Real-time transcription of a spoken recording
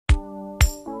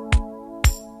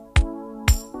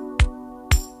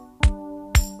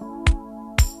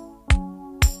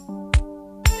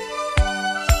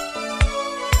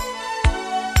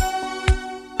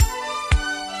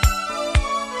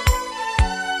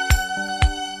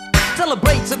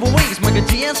celebrate 7 weeks, Michael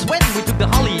G and Sven. We took the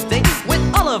holiday with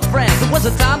all our friends. It was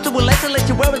a time to relax and let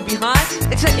you wear it behind.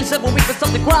 Exactly 7 weeks, but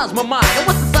something crossed my mind. It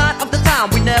was the sign of the time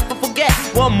we never forget.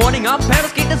 One morning our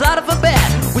parents kicked us out of a bed.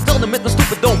 We told them it was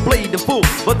stupid, don't play the fool.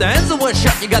 But the answer was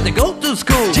shut, you got to go to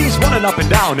school. G's running up and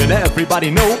down and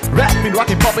everybody know. Rapping,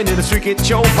 rocking, popping in the street kid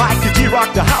show. Michael G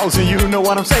rock the house and you know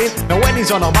what I'm saying. Now when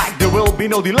he's on a mic there will be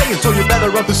no delay, so you better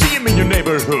run to see him in your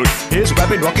neighborhood. He's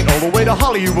rapping, rocking all the way to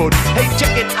Hollywood. Hey,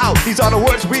 check it out, these are the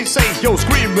words we say. Yo,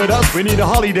 scream with us, we need a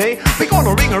holiday. We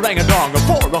gonna ring a rang a dong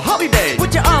for a holiday.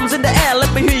 Put your arms in the air,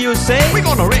 let me hear you say. We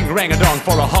gonna ring rang a dong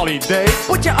for a holiday.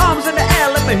 Put your arms in the air,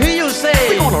 let me hear you say.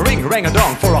 We gonna ring rang a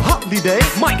dong for a holiday.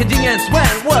 Michael G and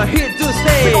Sven, we're here to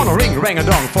stay. We gonna ring rang a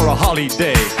dong for a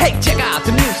holiday. Hey, check out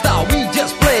the new style we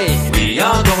just played. We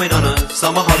are going on a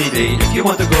summer holiday. If you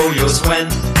want to go, you'll Sven.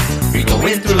 We go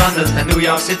into London and New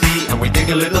York City, and we take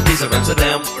a little piece of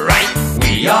Amsterdam, right?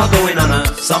 We are going on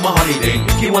a summer holiday.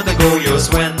 If you want to go, you'll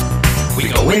Sven. We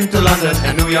go into London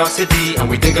and New York City, and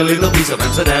we take a little piece of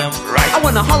Amsterdam, right? I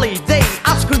want a holiday,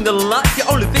 I've screamed a lot. The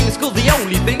only thing is cool, the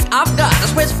only thing I've got.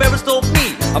 That's where Sparrows told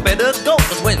me I better go.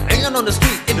 Cause when hanging on the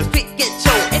street in the street get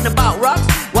show ain't about rocks,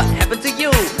 what happened to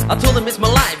you? I told him it's my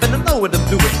life and I know what I'm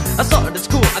doing. I saw it at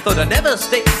school, I thought I'd never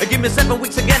stay. Give me 7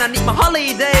 weeks again, I need my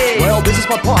holiday. Well, this is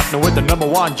my partner with the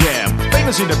 #1 jam.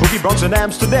 Famous in the boogie Bronx and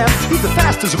Amsterdam. He's the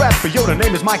fastest rapper, yo, the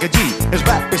name is Michael G. His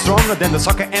rap is stronger than the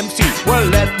soccer MC. Well,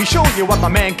 let me show you what my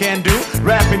man can do.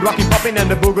 Rapping, rocking, popping and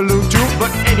the boogaloo too.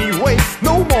 But anyway,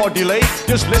 no more delay.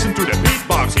 Just listen to the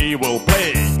beatbox he will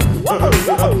play.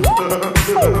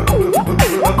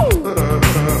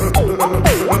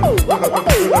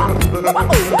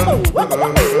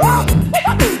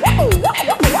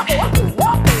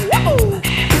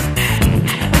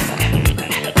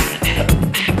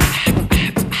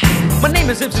 My name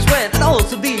is Sven and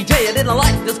also Deejay. I didn't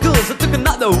like the school, so took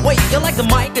another way. You like the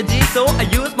Michael G, so I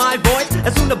used my voice.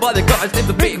 As soon as the bodyguards named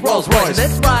the big Rolls Royce.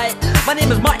 That's right, my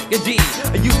name is Michael G.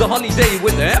 I used the holiday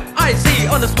with the M-I-C.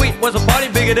 On the street was a party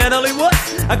bigger than Hollywood.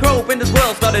 I grew up in this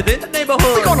world, started in the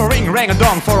neighborhood. We gonna ring rang a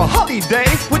dong for a holiday.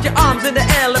 Put your arms in the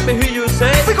air, let me hear you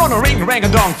say. We gonna ring rang a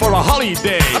dong for a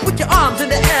holiday. I put your arms in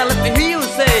the air, let me hear you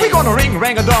say. We gonna ring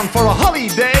rang a dong for a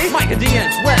holiday. Michael G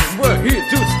and Sven, we're here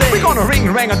to stay. We gonna ring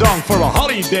rang a dong for a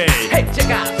holiday. Hey, check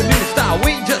out the new style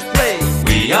we just played.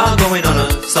 We are going on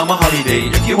a summer holiday.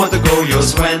 If you want to go, you'll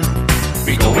Sven.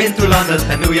 We go into London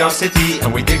and New York City,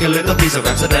 and we take a little piece of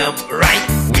Amsterdam, right?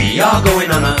 We are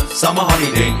going on a summer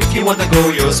holiday. If you want to go,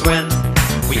 you'll Sven.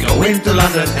 We go into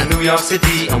London and New York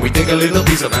City, and we take a little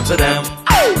piece of Amsterdam.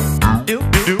 Do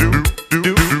do do do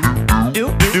do do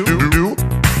do do do do.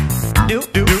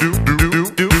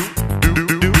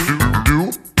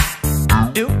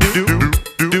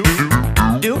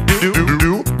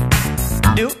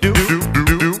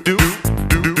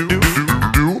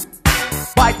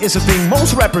 Is a thing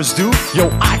most rappers do. Yo,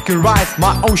 I can write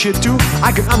my own shit too.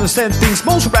 I can understand things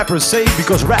most rappers say,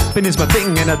 because rapping is my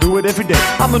thing and I do it every day.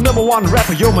 I'm the #1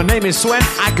 rapper, yo, my name is Sven.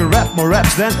 I can rap more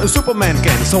raps than a Superman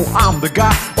can. So I'm the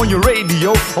guy on your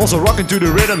radio, also rocking to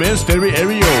the rhythm in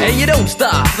stereo. And you don't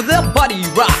stop with that body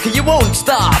rock. You won't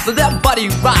stop with that body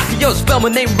rock. Yo, spell my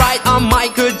name right, I'm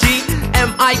Michael G.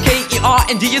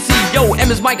 M-I-K-E-R-N-D-U-C. Yo,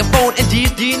 M is microphone and G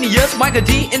is genius. Michael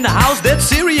G in the house, that's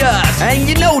serious. And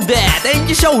you know that, and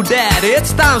you show that.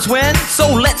 It's time, Sven, so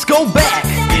let's go back.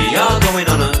 We are going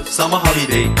on a summer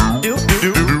holiday. Do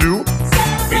do do do.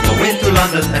 We go into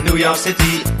London and New York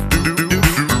City.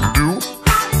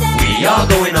 We are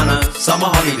going on a summer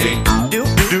holiday. Do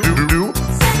do do do.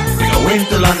 We go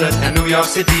into London and New York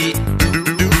City.